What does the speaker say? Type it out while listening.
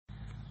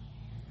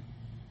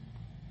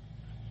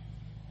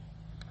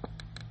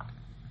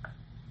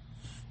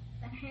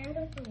hand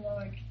of the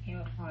Lord came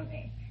upon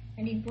me,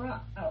 and he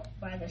brought out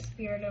by the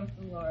Spirit of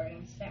the Lord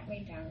and set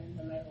me down in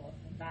the middle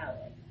of the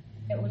valley.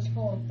 It was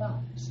full of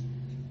bones.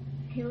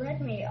 He led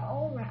me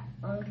all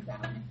around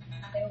them.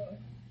 There were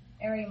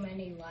very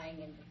many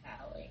lying in the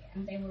valley,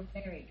 and they were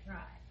very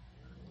dry.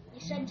 He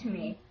said to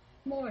me,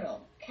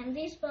 "Mortal, can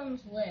these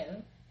bones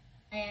live?"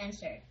 I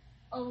answered,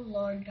 "O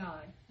Lord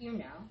God, you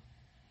know."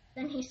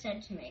 Then he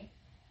said to me,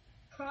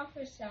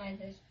 "Prophesy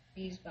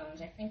these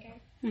bones."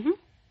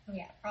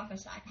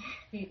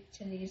 Prophesy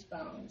to these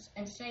bones,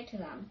 and say to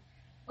them,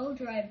 "O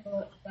dry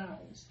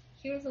bones,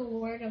 hear the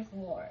word of the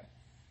Lord.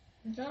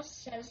 Thus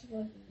says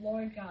the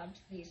Lord God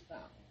to these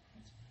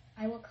bones,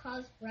 I will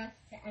cause breath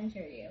to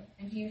enter you,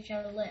 and you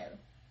shall live.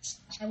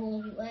 I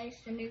will lay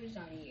sinews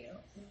on you,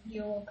 and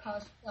you will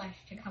cause flesh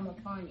to come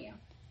upon you,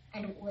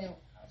 and will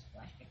cause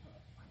flesh to come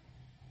upon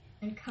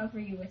you, and cover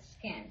you with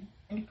skin,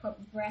 and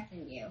put breath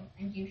in you,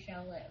 and you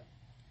shall live,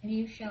 and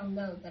you shall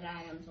know that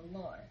I am the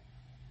Lord."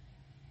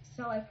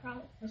 So I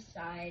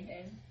prophesied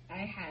as I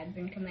had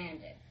been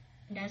commanded,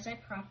 and as I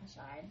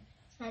prophesied,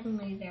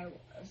 suddenly there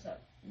was a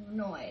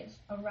noise,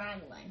 a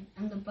rattling,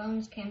 and the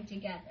bones came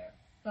together,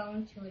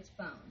 bone to its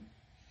bone.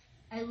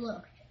 I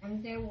looked,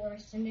 and there were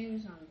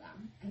sinews on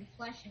them, and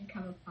flesh had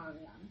come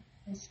upon them,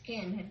 and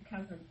skin had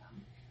covered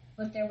them,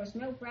 but there was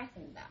no breath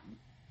in them.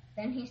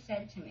 Then he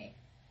said to me,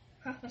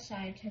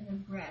 "Prophesy to the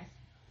breath,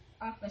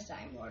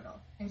 prophesy,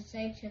 mortal, and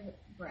say to the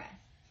breath,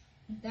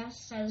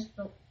 Thus says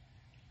the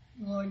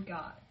Lord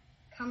God,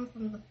 come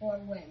from the four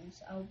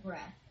winds, O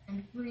breath,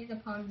 and breathe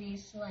upon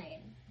these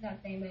slain,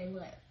 that they may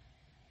live."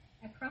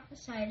 I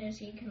prophesied as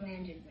he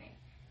commanded me,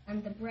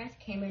 and the breath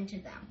came into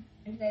them,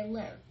 and they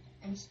lived,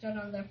 and stood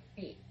on their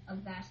feet, a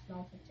vast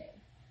multitude.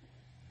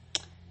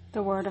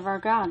 The word of our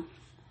God,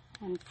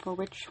 and for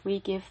which we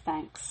give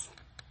thanks.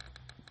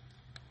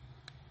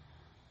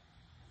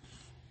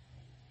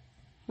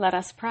 Let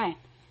us pray.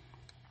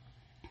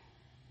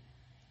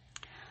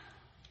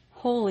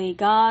 Holy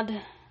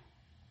God,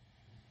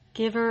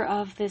 giver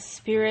of this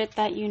Spirit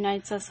that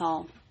unites us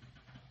all,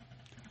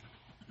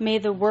 may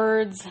the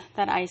words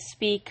that I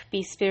speak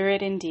be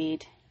spirit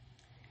indeed,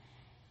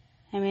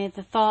 and may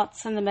the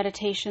thoughts and the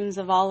meditations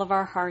of all of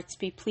our hearts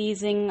be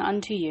pleasing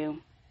unto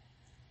you,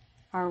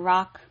 our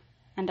rock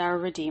and our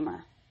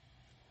Redeemer.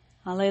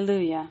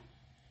 Alleluia.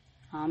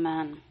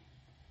 Amen.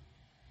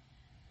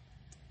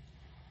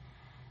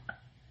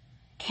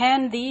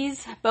 Can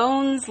these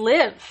bones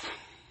live?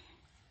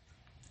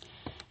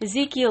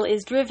 Ezekiel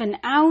is driven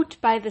out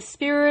by the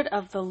Spirit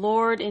of the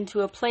Lord into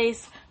a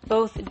place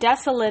both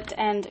desolate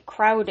and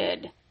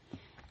crowded,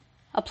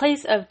 a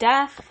place of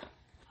death,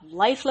 of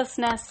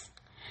lifelessness,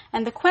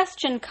 and the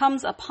question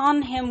comes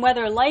upon him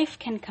whether life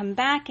can come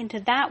back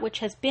into that which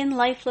has been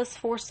lifeless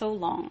for so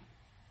long.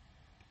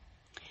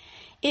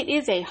 It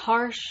is a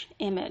harsh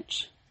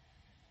image,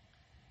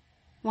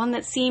 one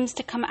that seems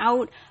to come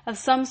out of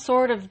some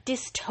sort of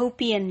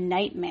dystopian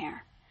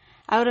nightmare,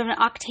 out of an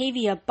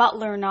Octavia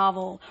Butler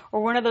novel,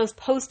 or one of those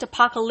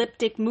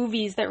post-apocalyptic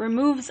movies that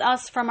removes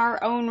us from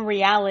our own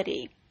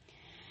reality.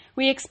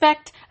 We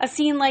expect a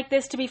scene like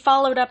this to be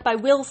followed up by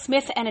Will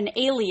Smith and an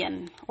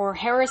alien, or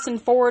Harrison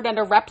Ford and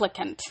a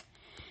replicant,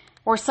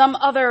 or some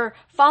other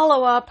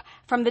follow-up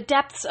from the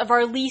depths of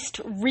our least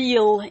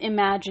real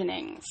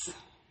imaginings.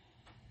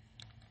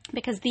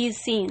 Because these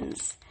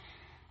scenes,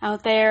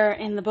 out there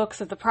in the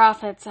books of the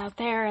prophets, out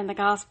there in the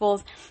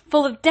Gospels,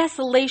 full of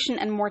desolation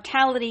and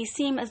mortality,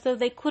 seem as though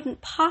they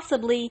couldn't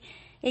possibly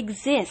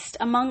exist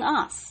among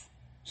us,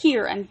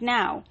 here and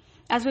now,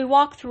 as we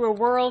walk through a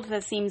world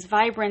that seems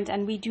vibrant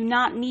and we do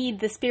not need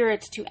the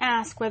Spirit to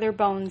ask whether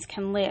bones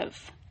can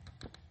live.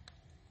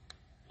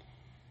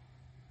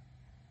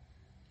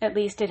 At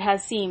least it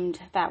has seemed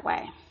that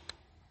way.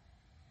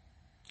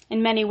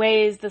 In many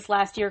ways, this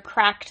last year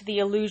cracked the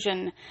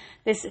illusion,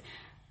 this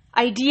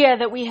idea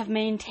that we have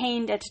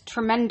maintained at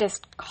tremendous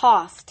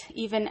cost,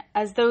 even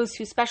as those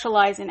who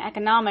specialize in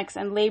economics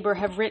and labor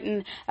have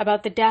written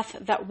about the death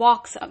that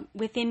walks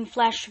within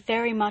flesh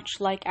very much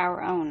like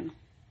our own.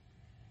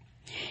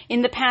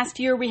 In the past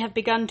year, we have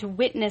begun to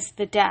witness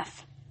the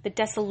death, the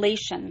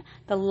desolation,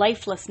 the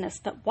lifelessness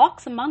that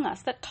walks among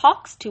us, that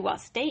talks to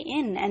us day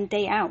in and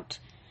day out.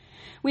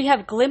 We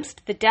have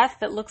glimpsed the death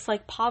that looks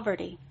like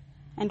poverty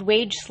and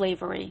wage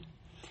slavery,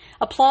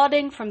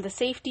 applauding from the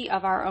safety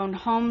of our own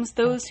homes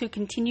those who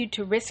continued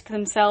to risk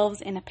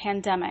themselves in a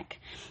pandemic,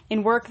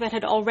 in work that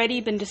had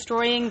already been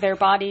destroying their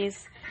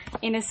bodies,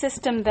 in a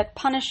system that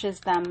punishes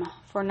them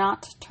for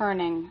not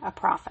turning a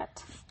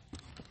profit.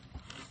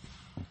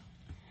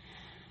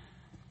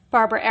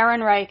 Barbara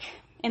Ehrenreich,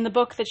 in the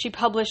book that she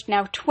published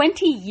now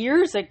 20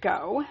 years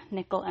ago,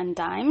 Nickel and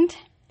Dimed,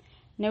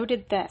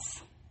 noted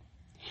this: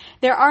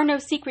 "There are no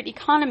secret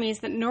economies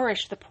that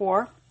nourish the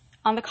poor.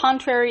 On the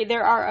contrary,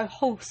 there are a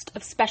host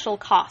of special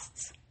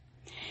costs.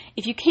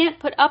 If you can't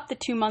put up the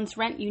 2 months'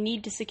 rent you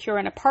need to secure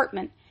an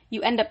apartment,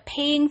 you end up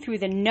paying through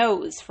the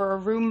nose for a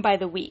room by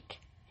the week.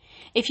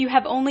 If you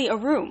have only a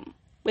room,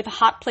 with a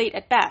hot plate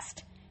at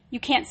best, you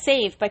can't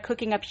save by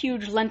cooking up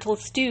huge lentil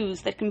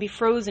stews that can be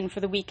frozen for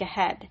the week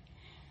ahead.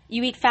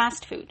 you eat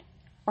fast food,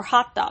 or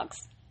hot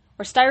dogs,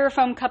 or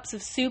styrofoam cups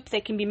of soup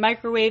that can be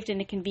microwaved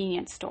in a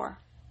convenience store.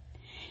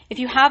 If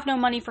you have no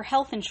money for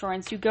health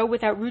insurance, you go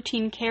without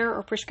routine care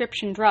or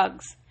prescription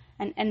drugs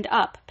and end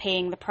up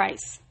paying the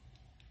price.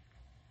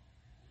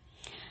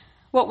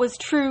 What was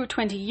true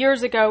 20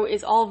 years ago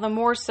is all the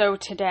more so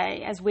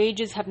today, as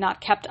wages have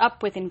not kept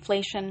up with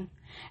inflation,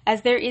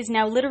 as there is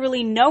now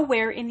literally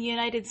nowhere in the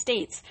United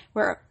States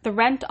where the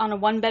rent on a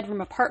one-bedroom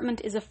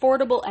apartment is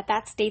affordable at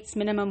that state's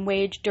minimum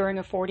wage during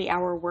a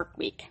 40-hour work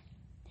week.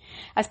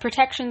 As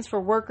protections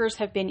for workers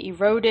have been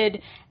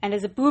eroded, and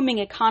as a booming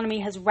economy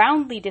has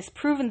roundly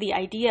disproven the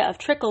idea of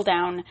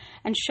trickle-down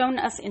and shown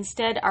us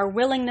instead our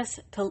willingness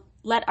to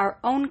let our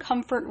own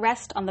comfort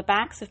rest on the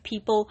backs of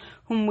people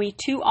whom we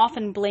too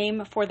often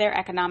blame for their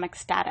economic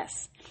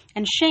status,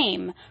 and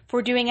shame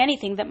for doing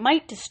anything that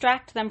might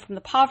distract them from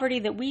the poverty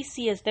that we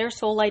see as their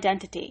sole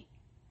identity,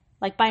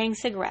 like buying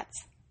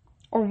cigarettes,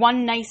 or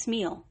one nice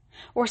meal,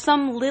 or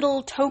some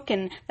little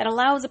token that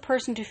allows a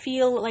person to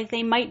feel like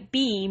they might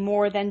be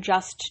more than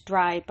just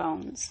dry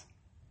bones.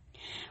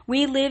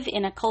 We live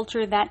in a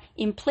culture that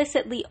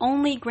implicitly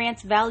only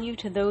grants value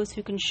to those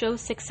who can show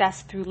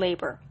success through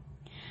labor.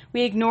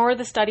 We ignore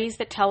the studies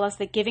that tell us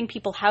that giving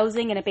people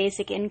housing and a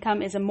basic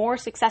income is a more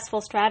successful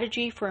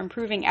strategy for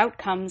improving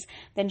outcomes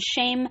than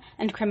shame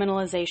and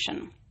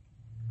criminalization.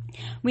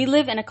 We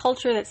live in a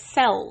culture that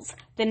sells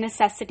the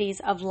necessities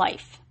of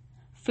life,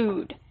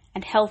 food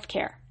and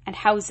healthcare and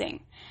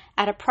housing,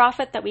 at a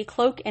profit that we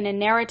cloak in a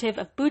narrative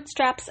of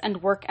bootstraps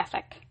and work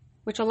ethic,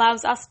 which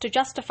allows us to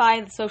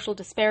justify the social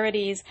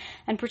disparities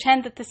and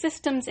pretend that the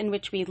systems in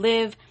which we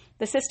live,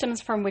 the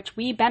systems from which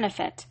we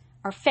benefit,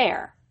 are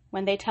fair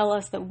when they tell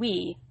us that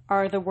we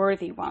are the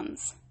worthy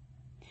ones.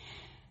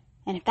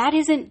 And if that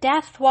isn't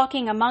death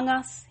walking among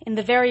us, in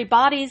the very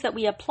bodies that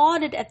we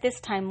applauded at this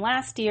time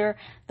last year,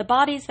 the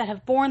bodies that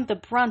have borne the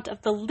brunt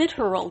of the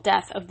literal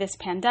death of this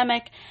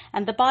pandemic,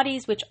 and the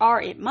bodies which are,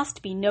 it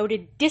must be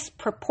noted,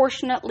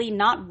 disproportionately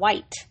not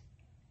white.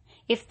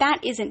 If that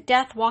isn't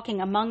death walking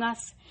among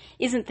us,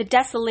 isn't the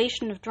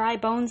desolation of dry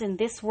bones in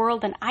this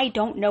world, then I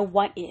don't know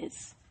what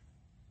is.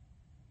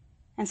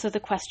 And so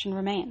the question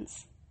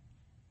remains,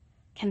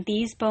 can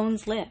these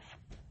bones live?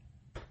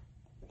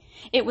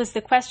 It was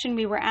the question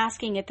we were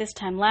asking at this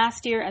time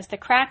last year as the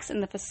cracks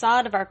in the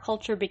facade of our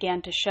culture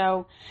began to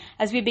show,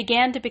 as we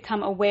began to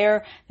become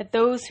aware that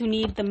those who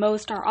need the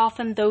most are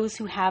often those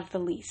who have the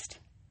least.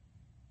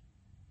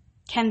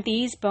 Can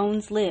these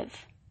bones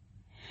live?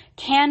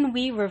 Can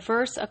we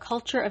reverse a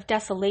culture of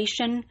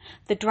desolation,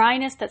 the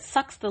dryness that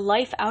sucks the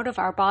life out of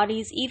our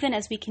bodies even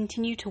as we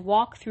continue to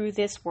walk through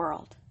this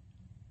world?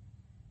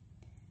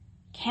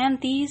 Can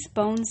these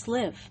bones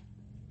live?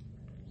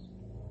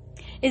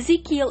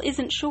 Ezekiel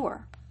isn't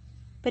sure,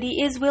 but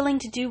he is willing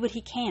to do what he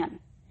can.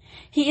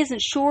 He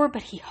isn't sure,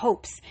 but he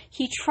hopes.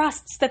 He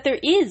trusts that there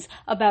is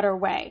a better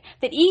way,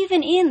 that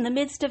even in the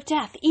midst of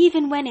death,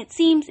 even when it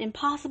seems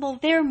impossible,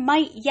 there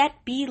might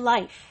yet be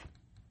life.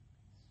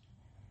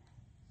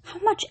 How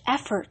much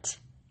effort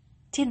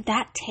did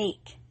that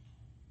take?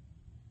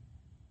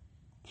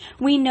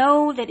 We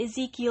know that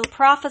Ezekiel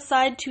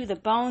prophesied to the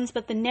bones,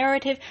 but the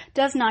narrative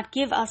does not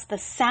give us the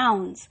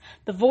sounds,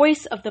 the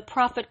voice of the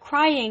prophet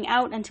crying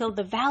out until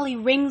the valley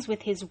rings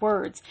with his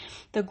words,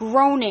 the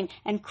groaning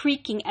and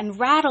creaking and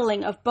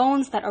rattling of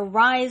bones that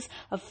arise,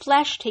 of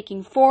flesh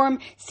taking form,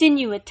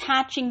 sinew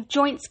attaching,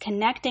 joints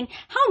connecting.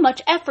 How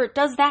much effort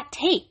does that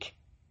take?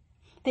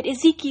 That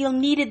Ezekiel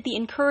needed the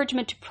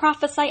encouragement to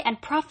prophesy and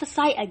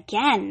prophesy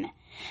again.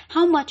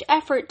 How much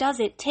effort does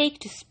it take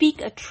to speak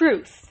a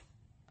truth?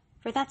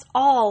 For that's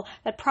all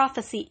that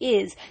prophecy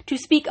is, to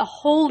speak a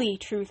holy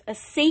truth, a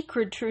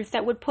sacred truth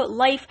that would put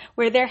life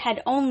where there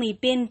had only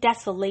been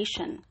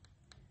desolation.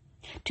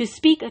 To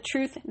speak a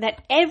truth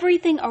that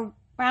everything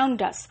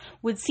around us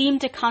would seem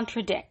to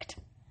contradict.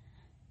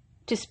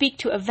 To speak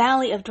to a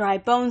valley of dry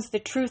bones the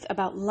truth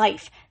about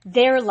life,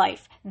 their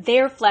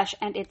flesh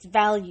and its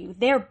value,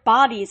 their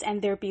bodies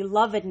and their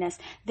belovedness,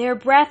 their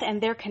breath and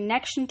their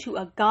connection to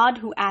a God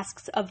who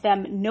asks of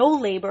them no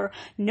labor,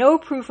 no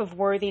proof of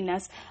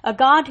worthiness, a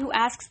God who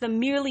asks them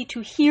merely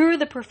to hear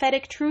the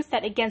prophetic truth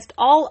that against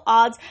all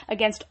odds,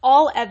 against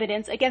all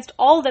evidence, against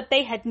all that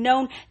they had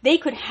known, they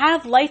could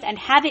have life and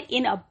have it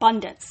in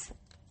abundance.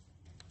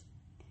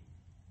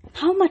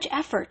 How much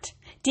effort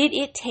did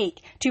it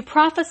take to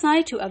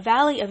prophesy to a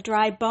valley of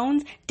dry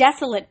bones,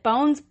 desolate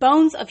bones,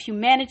 bones of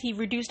humanity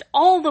reduced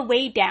all the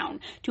way down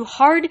to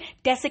hard,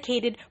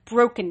 desiccated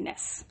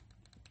brokenness?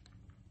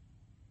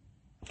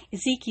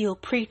 Ezekiel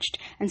preached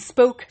and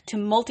spoke to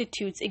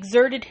multitudes,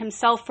 exerted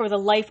himself for the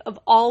life of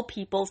all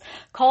peoples,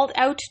 called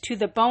out to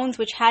the bones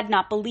which had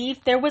not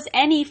believed there was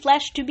any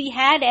flesh to be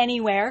had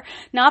anywhere,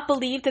 not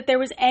believed that there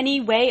was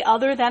any way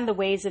other than the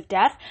ways of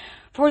death,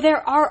 for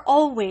there are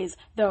always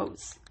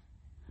those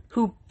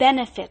who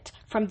benefit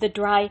from the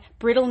dry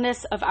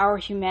brittleness of our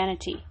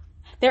humanity.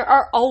 There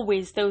are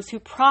always those who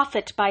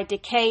profit by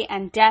decay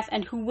and death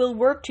and who will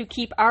work to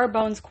keep our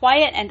bones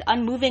quiet and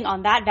unmoving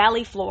on that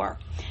valley floor.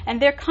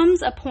 And there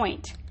comes a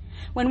point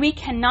when we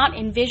cannot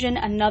envision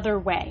another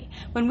way,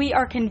 when we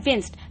are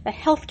convinced that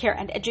healthcare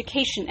and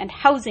education and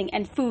housing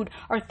and food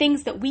are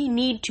things that we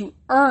need to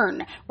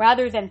earn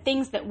rather than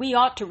things that we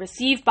ought to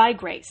receive by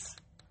grace.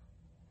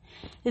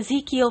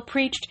 Ezekiel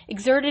preached,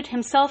 exerted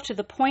himself to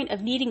the point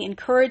of needing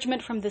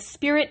encouragement from the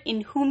Spirit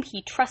in whom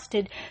he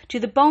trusted, to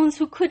the bones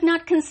who could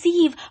not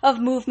conceive of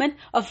movement,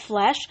 of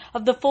flesh,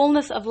 of the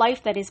fullness of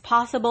life that is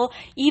possible,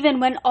 even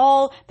when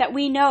all that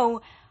we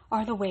know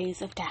are the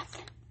ways of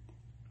death.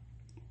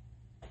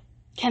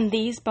 Can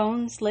these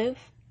bones live?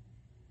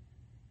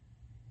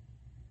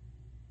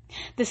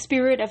 The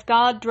Spirit of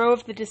God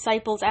drove the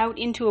disciples out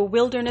into a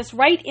wilderness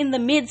right in the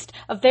midst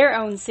of their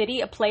own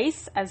city, a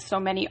place, as so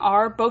many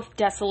are, both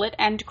desolate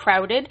and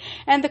crowded,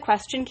 and the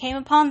question came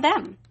upon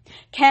them.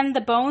 Can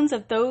the bones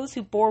of those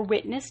who bore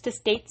witness to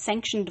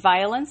state-sanctioned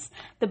violence,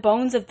 the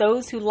bones of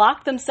those who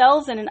locked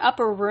themselves in an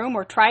upper room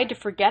or tried to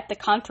forget the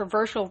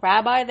controversial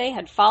rabbi they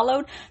had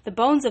followed, the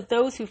bones of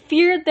those who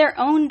feared their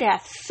own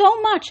death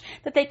so much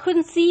that they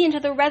couldn't see into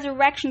the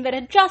resurrection that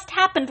had just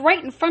happened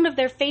right in front of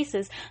their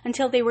faces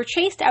until they were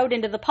chased out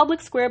into the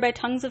public square by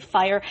tongues of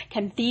fire,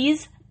 can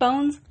these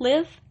bones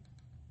live?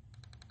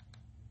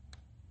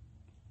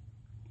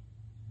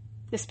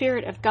 The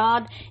Spirit of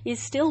God is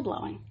still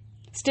blowing,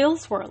 still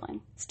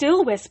swirling,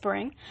 still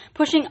whispering,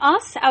 pushing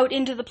us out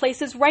into the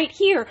places right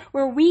here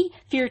where we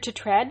fear to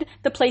tread,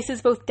 the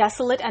places both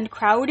desolate and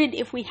crowded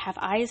if we have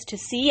eyes to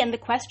see, and the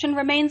question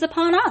remains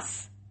upon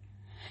us.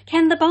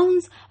 Can the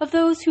bones of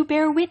those who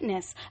bear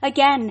witness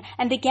again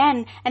and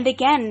again and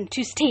again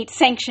to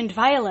state-sanctioned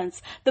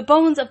violence, the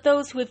bones of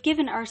those who have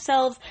given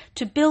ourselves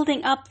to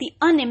building up the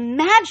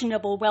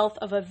unimaginable wealth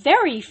of a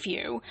very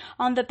few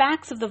on the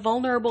backs of the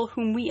vulnerable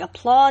whom we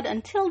applaud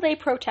until they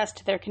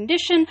protest their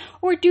condition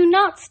or do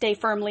not stay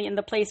firmly in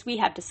the place we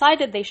have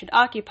decided they should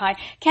occupy,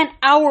 can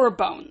our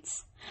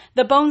bones,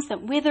 the bones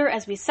that wither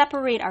as we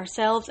separate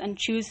ourselves and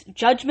choose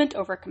judgment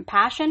over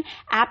compassion,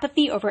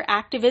 apathy over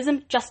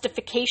activism,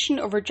 justification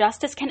over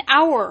justice, can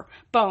our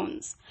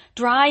bones,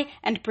 dry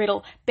and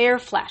brittle, bear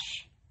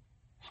flesh,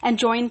 and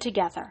join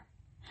together,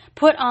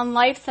 put on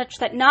life such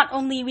that not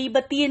only we,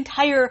 but the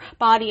entire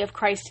body of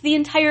Christ, the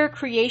entire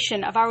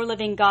creation of our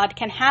living God,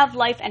 can have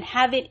life and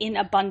have it in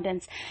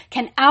abundance?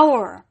 Can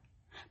our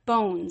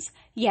bones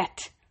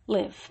yet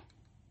live?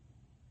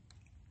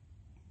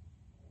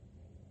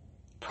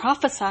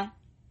 Prophesy,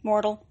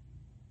 mortal.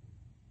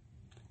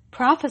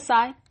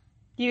 Prophesy,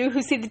 you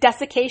who see the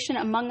desiccation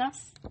among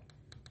us.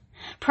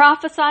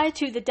 Prophesy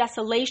to the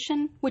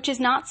desolation, which is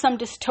not some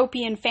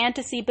dystopian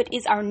fantasy, but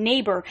is our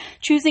neighbor,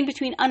 choosing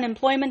between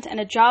unemployment and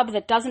a job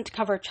that doesn't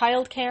cover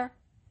childcare.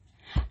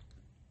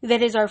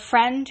 That is our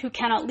friend who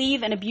cannot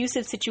leave an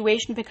abusive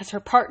situation because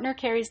her partner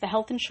carries the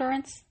health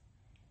insurance.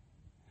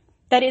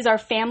 That is our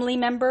family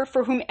member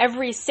for whom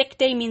every sick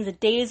day means a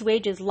day's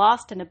wages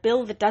lost and a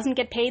bill that doesn't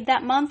get paid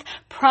that month.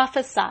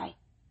 Prophesy.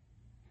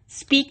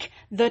 Speak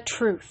the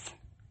truth.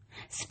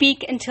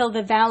 Speak until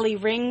the valley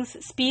rings.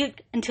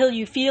 Speak until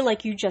you feel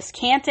like you just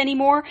can't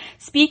anymore.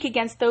 Speak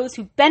against those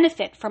who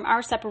benefit from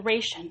our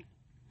separation.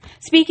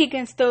 Speak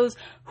against those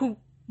who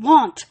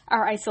want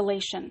our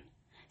isolation.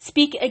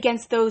 Speak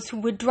against those who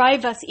would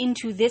drive us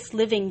into this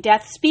living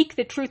death. Speak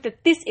the truth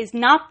that this is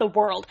not the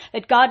world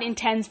that God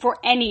intends for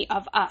any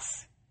of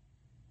us.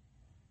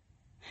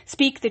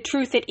 Speak the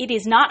truth that it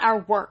is not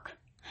our work,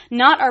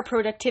 not our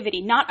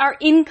productivity, not our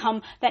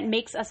income that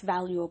makes us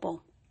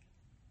valuable.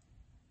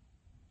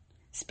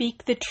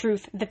 Speak the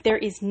truth that there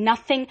is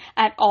nothing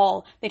at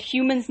all that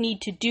humans need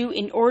to do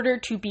in order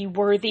to be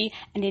worthy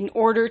and in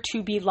order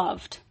to be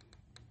loved.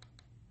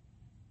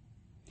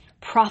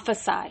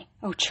 Prophesy,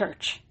 O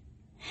church.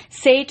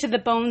 Say to the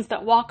bones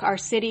that walk our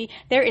city,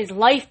 there is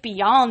life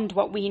beyond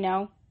what we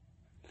know.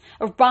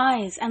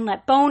 Arise and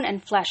let bone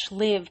and flesh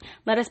live.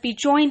 Let us be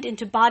joined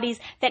into bodies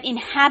that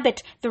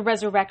inhabit the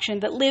resurrection,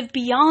 that live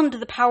beyond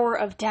the power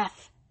of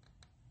death.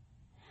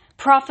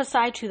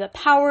 Prophesy to the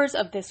powers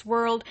of this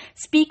world.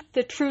 Speak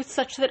the truth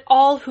such that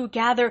all who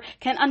gather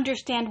can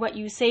understand what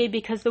you say,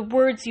 because the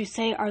words you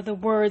say are the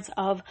words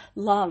of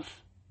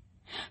love.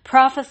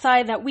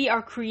 Prophesy that we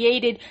are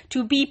created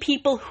to be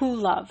people who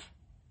love.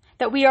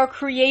 That we are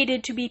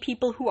created to be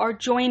people who are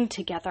joined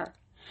together.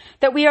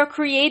 That we are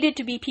created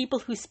to be people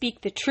who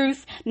speak the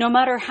truth, no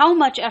matter how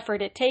much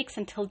effort it takes,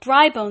 until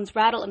dry bones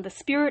rattle and the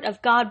Spirit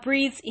of God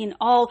breathes in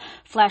all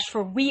flesh.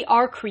 For we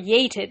are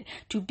created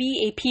to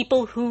be a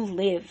people who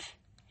live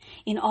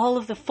in all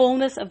of the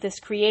fullness of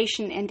this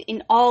creation and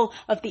in all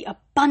of the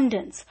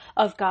abundance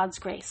of God's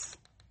grace.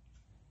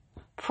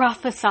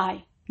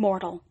 Prophesy,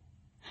 mortal.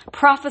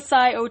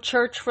 Prophesy, O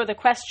church, for the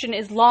question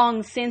is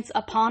long since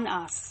upon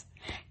us.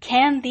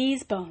 Can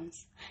these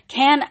bones,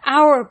 can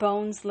our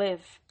bones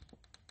live?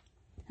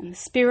 And the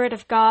Spirit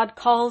of God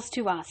calls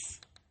to us,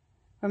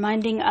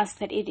 reminding us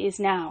that it is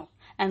now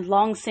and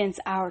long since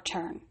our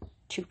turn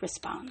to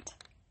respond.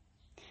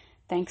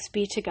 Thanks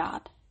be to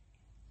God.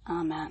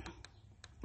 Amen.